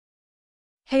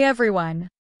Hey everyone!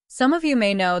 Some of you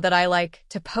may know that I like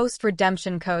to post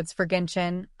redemption codes for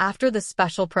Genshin after the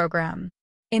special program.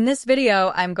 In this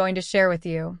video, I'm going to share with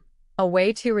you a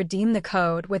way to redeem the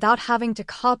code without having to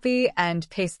copy and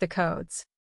paste the codes.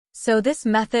 So this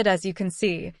method, as you can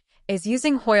see, is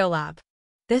using Hoyolab.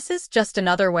 This is just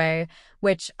another way,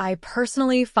 which I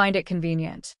personally find it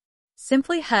convenient.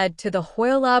 Simply head to the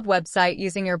Hoyalab website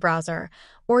using your browser,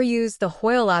 or use the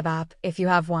Hoyalab app if you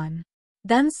have one.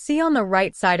 Then see on the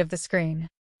right side of the screen.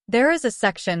 There is a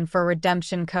section for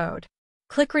redemption code.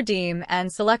 Click Redeem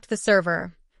and select the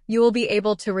server. You will be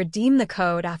able to redeem the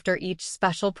code after each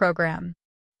special program.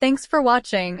 Thanks for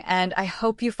watching, and I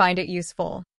hope you find it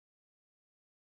useful.